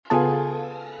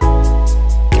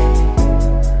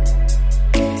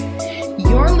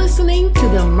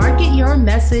Your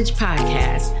Message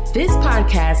podcast. This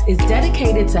podcast is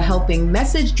dedicated to helping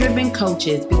message-driven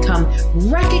coaches become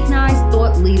recognized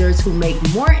thought leaders who make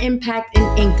more impact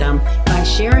and income by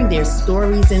sharing their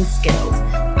stories and skills.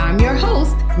 I'm your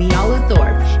host, Neala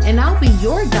Thorpe, and I'll be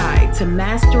your guide to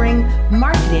mastering,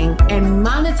 marketing, and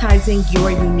monetizing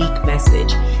your unique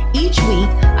message. Each week,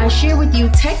 I share with you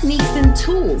techniques and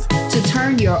tools to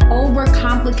turn your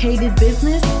overcomplicated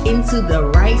business into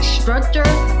the right structure,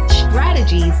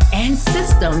 strategies, and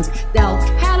systems that'll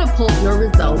catapult your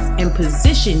results and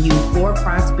position you for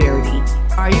prosperity.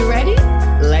 Are you ready?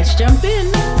 Let's jump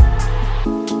in.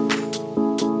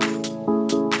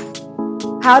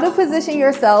 How to position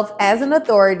yourself as an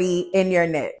authority in your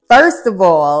niche. First of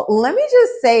all, let me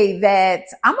just say that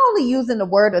I'm only using the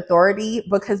word authority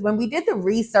because when we did the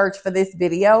research for this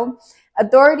video,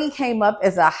 authority came up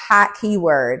as a hot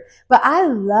keyword, but I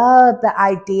love the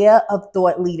idea of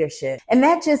thought leadership. And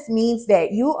that just means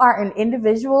that you are an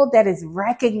individual that is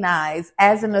recognized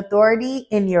as an authority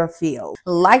in your field.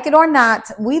 Like it or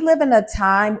not, we live in a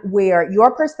time where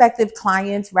your prospective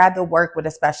clients rather work with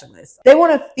a specialist. They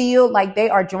want to feel like they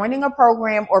are joining a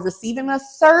program or receiving a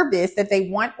service that they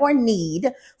want or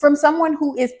need from someone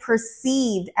who is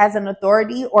perceived as an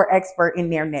authority or expert in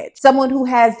their niche, someone who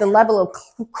has the level of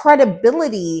credibility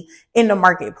in the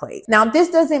marketplace. Now, this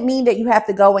doesn't mean that you have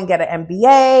to go and get an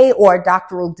MBA or a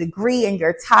doctoral degree in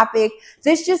your topic.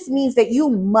 This just means that you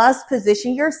must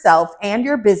position yourself and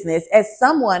your business as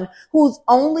someone whose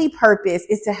only purpose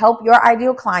is to help your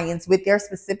ideal clients with their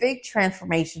specific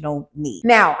transformational needs.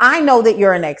 Now, I know that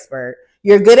you're an expert.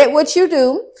 You're good at what you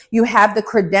do. You have the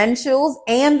credentials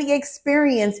and the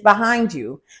experience behind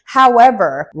you.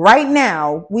 However, right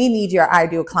now, we need your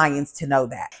ideal clients to know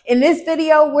that. In this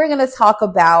video, we're going to talk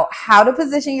about how to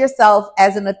position yourself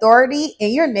as an authority in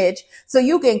your niche so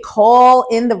you can call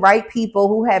in the right people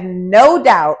who have no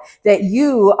doubt that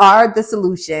you are the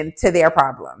solution to their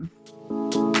problem.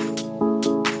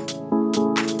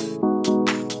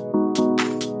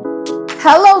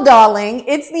 Hello, darling.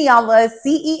 It's Neala,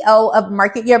 CEO of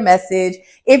Market Your Message.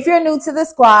 If you're new to the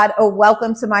squad,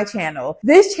 welcome to my channel.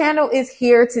 This channel is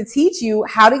here to teach you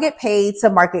how to get paid to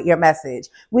market your message.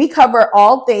 We cover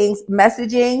all things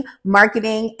messaging,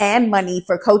 marketing, and money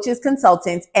for coaches,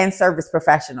 consultants, and service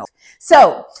professionals.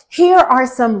 So here are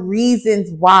some reasons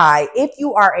why, if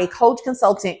you are a coach,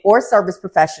 consultant, or service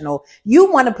professional,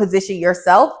 you want to position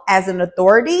yourself as an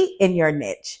authority in your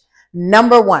niche.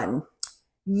 Number one,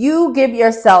 you give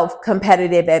yourself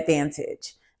competitive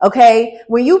advantage. Okay.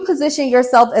 When you position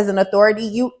yourself as an authority,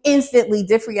 you instantly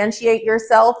differentiate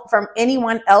yourself from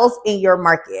anyone else in your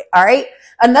market. All right.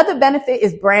 Another benefit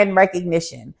is brand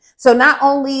recognition. So not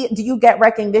only do you get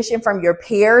recognition from your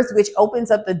peers, which opens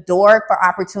up the door for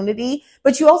opportunity,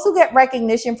 but you also get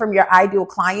recognition from your ideal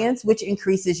clients, which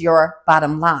increases your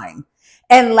bottom line.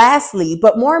 And lastly,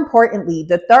 but more importantly,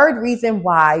 the third reason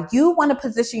why you want to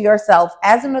position yourself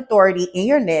as an authority in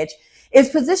your niche is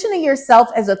positioning yourself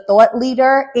as a thought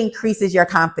leader increases your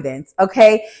confidence,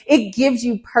 okay? It gives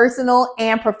you personal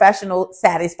and professional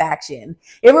satisfaction.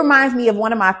 It reminds me of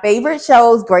one of my favorite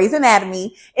shows, Grey's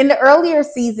Anatomy. In the earlier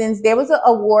seasons, there was an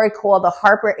award called the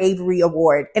Harper Avery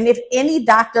Award. And if any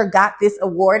doctor got this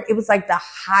award, it was like the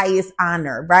highest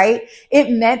honor, right? It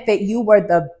meant that you were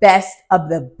the best of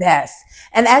the best.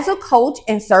 And as a coach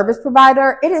and service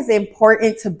provider, it is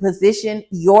important to position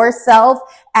yourself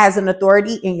as an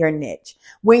authority in your niche.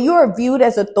 When you are viewed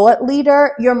as a thought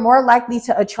leader, you're more likely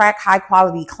to attract high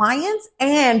quality clients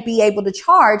and be able to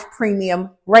charge premium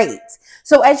rates.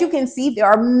 So as you can see, there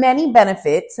are many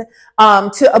benefits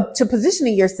to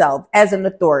positioning yourself as an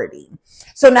authority.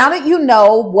 So now that you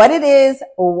know what it is,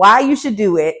 why you should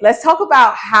do it, let's talk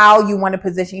about how you want to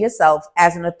position yourself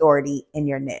as an authority in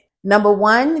your niche. Number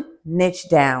one, niche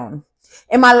down.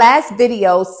 In my last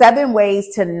video, 7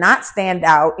 ways to not stand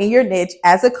out in your niche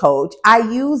as a coach, I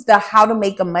used the how to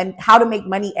make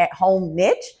money at home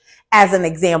niche as an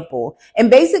example. And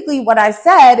basically what I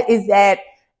said is that,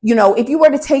 you know, if you were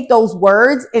to take those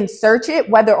words and search it,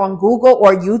 whether on Google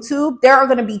or YouTube, there are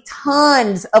going to be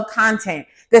tons of content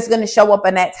that's going to show up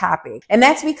on that topic. And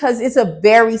that's because it's a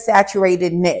very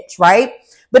saturated niche, right?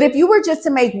 But if you were just to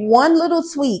make one little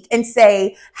tweak and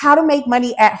say how to make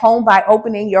money at home by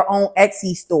opening your own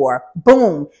Etsy store,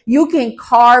 boom, you can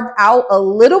carve out a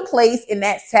little place in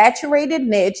that saturated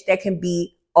niche that can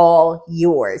be all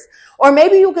yours. Or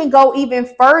maybe you can go even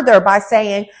further by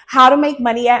saying how to make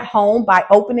money at home by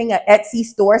opening an Etsy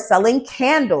store selling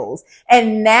candles.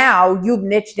 And now you've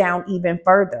niched down even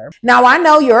further. Now I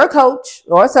know you're a coach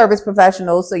or a service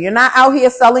professional, so you're not out here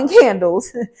selling candles,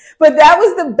 but that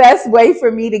was the best way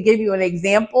for me to give you an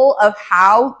example of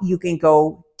how you can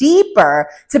go deeper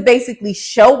to basically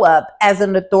show up as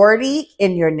an authority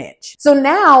in your niche. So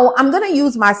now I'm going to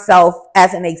use myself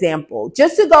as an example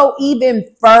just to go even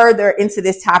further into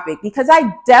this topic, because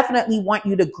I definitely want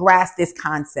you to grasp this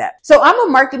concept. So I'm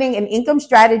a marketing and income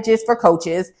strategist for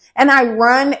coaches, and I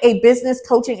run a business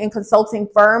coaching and consulting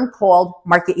firm called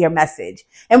Market Your Message.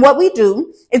 And what we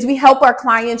do is we help our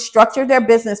clients structure their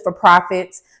business for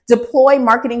profits, deploy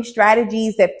marketing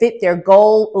strategies that fit their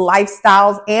goal,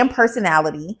 lifestyles, and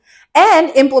personality, and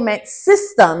implement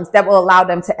systems that will allow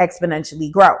them to exponentially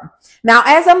grow. Now,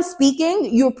 as I'm speaking,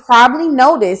 you probably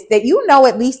noticed that you know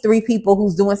at least 3 people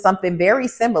who's doing something very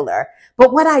similar.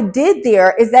 But what I did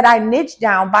there is that I niched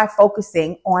down by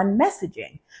focusing on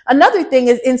messaging. Another thing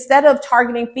is, instead of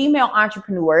targeting female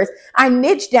entrepreneurs, I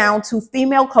niched down to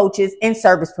female coaches and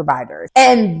service providers.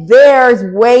 And there's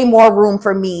way more room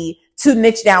for me to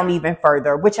niche down even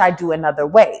further, which I do in other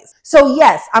ways. So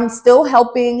yes, I'm still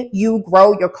helping you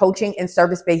grow your coaching and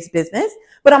service-based business,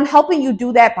 but I'm helping you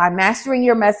do that by mastering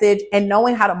your message and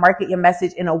knowing how to market your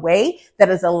message in a way that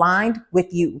is aligned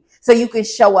with you, so you can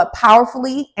show up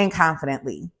powerfully and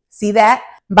confidently. See that?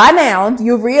 By now,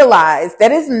 you've realized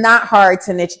that it's not hard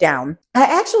to niche down. I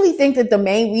actually think that the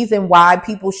main reason why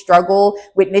people struggle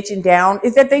with niching down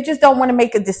is that they just don't want to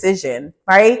make a decision,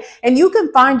 right? And you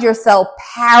can find yourself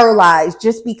paralyzed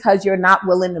just because you're not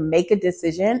willing to make a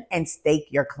decision and stake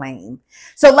your claim.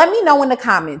 So let me know in the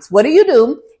comments, what do you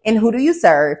do and who do you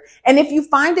serve? And if you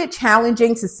find it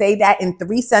challenging to say that in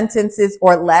 3 sentences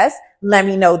or less, let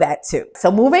me know that too. So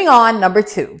moving on, number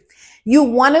 2, you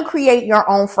want to create your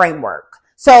own framework.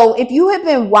 So if you have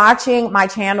been watching my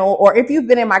channel, or if you've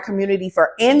been in my community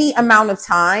for any amount of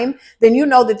time, then you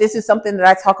know that this is something that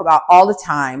I talk about all the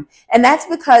time. And that's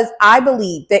because I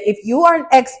believe that if you are an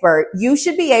expert, you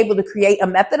should be able to create a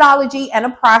methodology and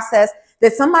a process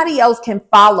that somebody else can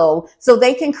follow so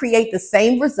they can create the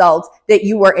same results that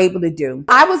you were able to do.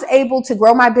 I was able to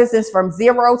grow my business from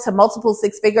 0 to multiple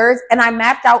 6 figures, and I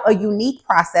mapped out a unique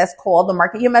process called the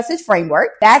Market Your Message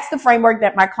Framework. That's the framework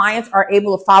that my clients are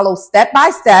able to follow step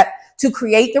by step to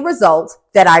create the results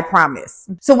that I promise.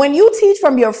 So when you teach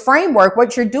from your framework,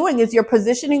 what you're doing is you're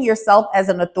positioning yourself as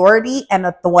an authority and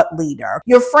a thought leader.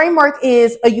 Your framework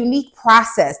is a unique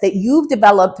process that you've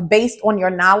developed based on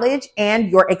your knowledge and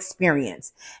your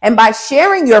experience. And by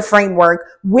sharing your framework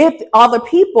with other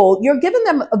people, you're giving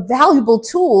them a valuable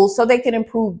tool so they can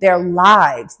improve their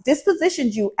lives. This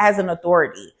positions you as an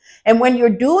authority. And when you're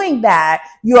doing that,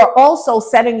 you're also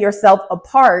setting yourself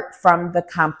apart from the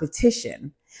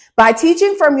competition. By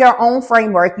teaching from your own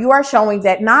framework, you are showing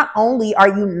that not only are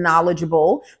you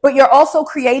knowledgeable, but you're also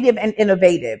creative and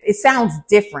innovative. It sounds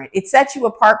different. It sets you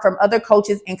apart from other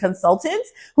coaches and consultants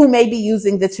who may be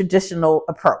using the traditional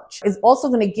approach. It's also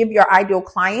going to give your ideal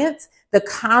clients the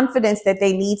confidence that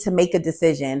they need to make a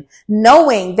decision,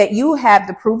 knowing that you have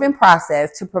the proven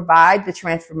process to provide the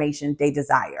transformation they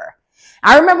desire.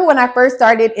 I remember when I first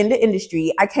started in the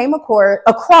industry, I came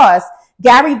across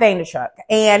Gary Vaynerchuk,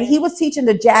 and he was teaching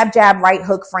the jab, jab, right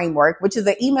hook framework, which is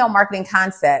an email marketing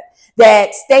concept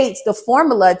that states the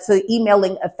formula to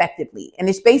emailing effectively. And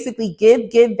it's basically give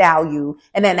value,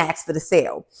 and then ask for the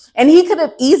sale. And he could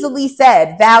have easily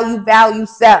said value,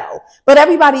 sell, but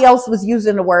everybody else was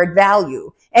using the word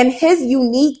value. And his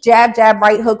unique jab, jab,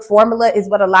 right hook formula is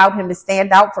what allowed him to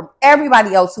stand out from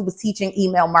everybody else who was teaching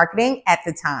email marketing at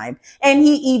the time. And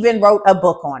he even wrote a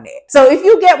book on it. So if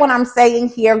you get what I'm saying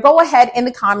here, go ahead in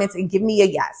the comments and give me a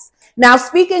yes. Now,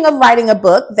 speaking of writing a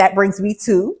book, that brings me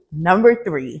to number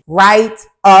 3, write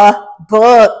a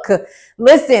book.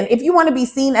 Listen, if you want to be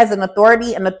seen as an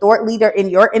authority and a thought leader in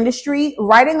your industry,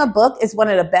 writing a book is one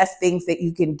of the best things that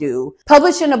you can do.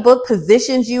 Publishing a book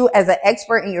positions you as an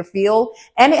expert in your field,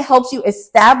 and it helps you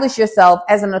establish yourself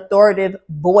as an authoritative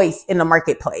voice in the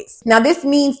marketplace. Now, this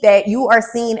means that you are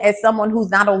seen as someone who's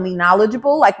not only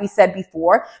knowledgeable, like we said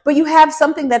before, but you have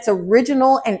something that's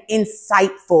original and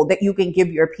insightful that you can give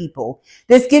your people.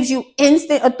 This gives you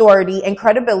instant authority and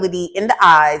credibility in the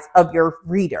eyes of your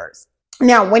readers.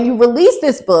 Now, when you release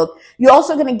this book, you're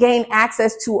also going to gain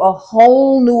access to a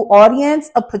whole new audience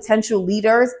of potential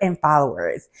leaders and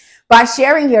followers. By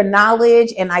sharing your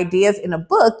knowledge and ideas in a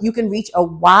book, you can reach a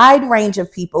wide range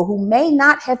of people who may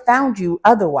not have found you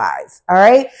otherwise. All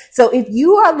right. So if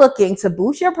you are looking to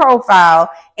boost your profile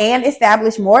and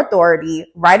establish more authority,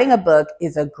 writing a book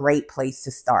is a great place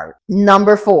to start.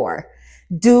 Number 4,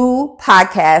 do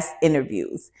podcast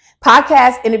interviews.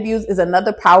 Podcast interviews is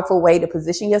another powerful way to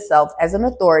position yourself as an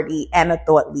authority and a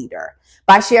thought leader.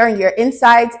 By sharing your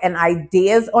insights and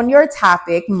ideas on your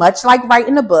topic, much like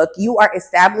writing a book, you are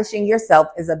establishing yourself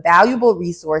as a valuable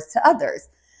resource to others.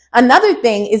 Another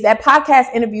thing is that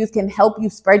podcast interviews can help you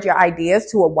spread your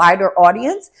ideas to a wider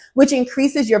audience, which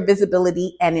increases your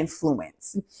visibility and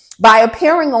influence. By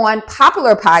appearing on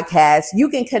popular podcasts, you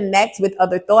can connect with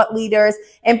other thought leaders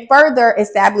and further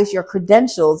establish your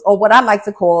credentials, or what I like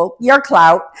to call your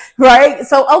clout, right?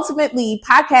 So ultimately,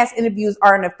 podcast interviews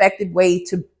are an effective way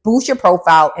to boost your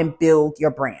profile and build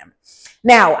your brand.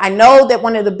 Now, I know that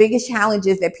one of the biggest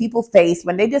challenges that people face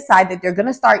when they decide that they're going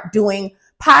to start doing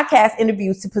podcast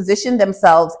interviews to position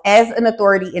themselves as an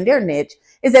authority in their niche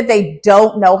is that they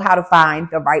don't know how to find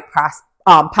the right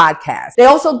podcast. They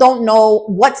also don't know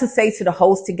what to say to the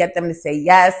host to get them to say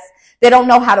yes. They don't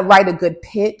know how to write a good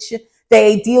pitch.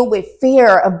 They deal with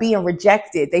fear of being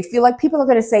rejected. They feel like people are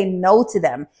going to say no to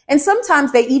them. And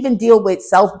sometimes they even deal with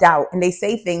self-doubt and they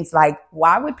say things like,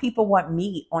 why would people want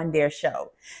me on their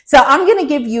show? So I'm going to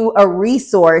give you a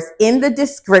resource in the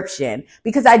description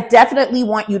because I definitely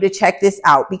want you to check this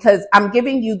out because I'm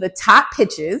giving you the top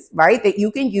pitches, right, that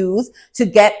you can use to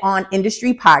get on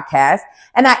industry podcasts.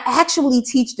 And I actually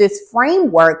teach this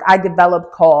framework I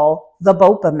developed called the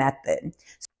BOPA method.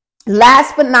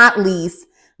 Last but not least,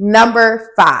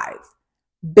 number 5,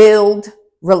 build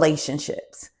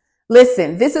relationships.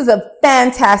 Listen, this is a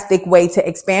fantastic way to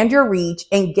expand your reach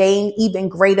and gain even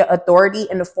greater authority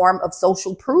in the form of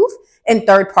social proof and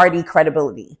third-party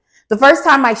credibility. The first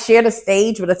time I shared a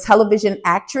stage with a television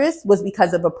actress was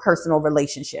because of a personal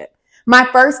relationship. My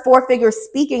first 4-figure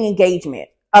speaking engagement,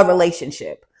 a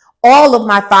relationship. All of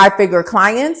my 5-figure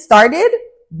clients started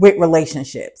with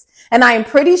relationships. And I am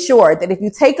pretty sure that if you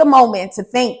take a moment to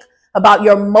think about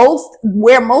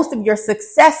where most of your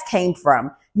success came from,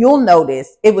 you'll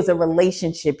notice it was a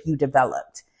relationship you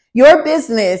developed. Your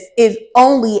business is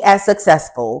only as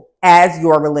successful as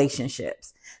your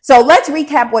relationships. So let's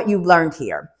recap what you've learned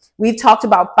here. We've talked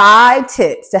about 5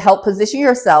 tips to help position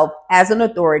yourself as an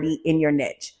authority in your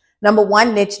niche. Number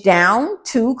 1, niche down.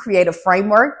 2, create a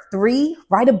framework. 3,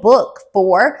 write a book.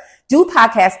 4, do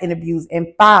podcast interviews.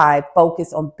 And 5,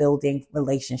 focus on building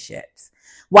relationships.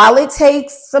 While it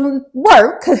takes some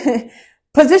work,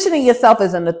 positioning yourself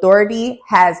as an authority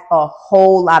has a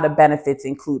whole lot of benefits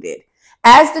included.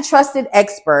 As the trusted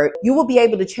expert, you will be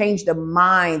able to change the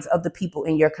minds of the people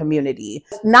in your community.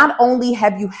 Not only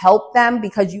have you helped them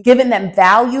because you've given them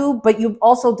value, but you've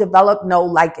also developed know,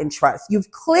 like, and trust.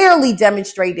 You've clearly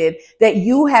demonstrated that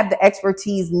you have the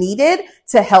expertise needed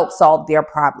to help solve their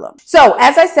problem. So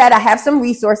as I said, I have some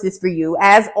resources for you.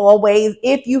 As always,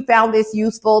 if you found this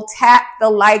useful, tap the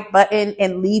like button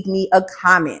and leave me a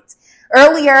comment.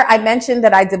 Earlier, I mentioned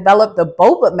that I developed the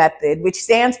BOPA method, which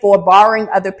stands for borrowing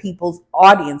other people's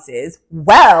audiences.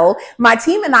 Well, my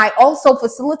team and I also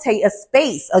facilitate a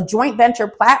space, a joint venture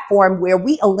platform where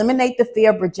we eliminate the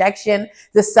fear of rejection,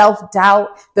 the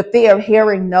self-doubt, the fear of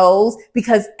hearing no's,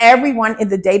 because everyone in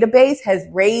the database has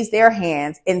raised their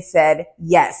hands and said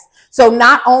yes. So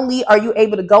not only are you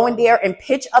able to go in there and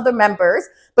pitch other members,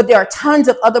 but there are tons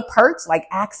of other perks like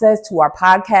access to our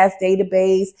podcast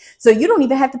database. So you don't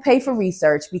even have to pay for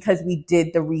research because we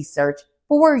did the research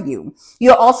for you.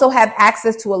 You'll also have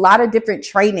access to a lot of different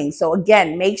trainings. So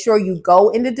again, make sure you go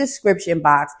in the description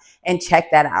box and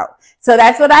check that out. So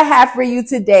that's what I have for you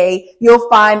today. You'll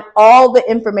find all the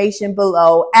information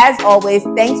below. As always,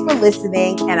 thanks for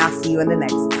listening, and I'll see you in the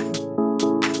next one.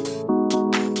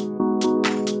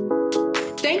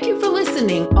 Thank you for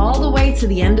listening all the way to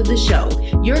the end of the show.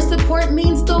 Your support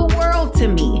means the world to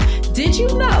me. Did you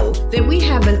know that we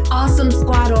have an awesome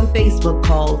squad on Facebook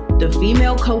called the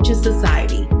Female Coaches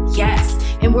Society? Yes,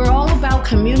 and we're all about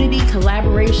community,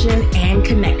 collaboration, and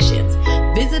connections.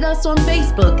 Visit us on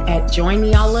Facebook at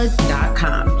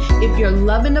joinniala.com. If you're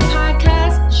loving the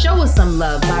podcast, show us some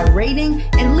love by rating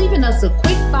and leaving us a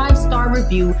quick 5-star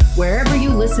review wherever you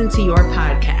listen to your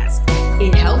podcast.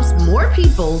 It helps more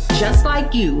people just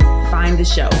like you find the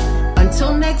show.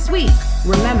 Until next week,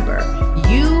 remember,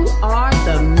 you are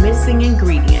the missing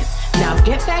ingredient. Now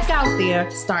get back out there,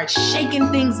 start shaking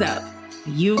things up.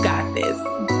 You got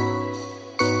this.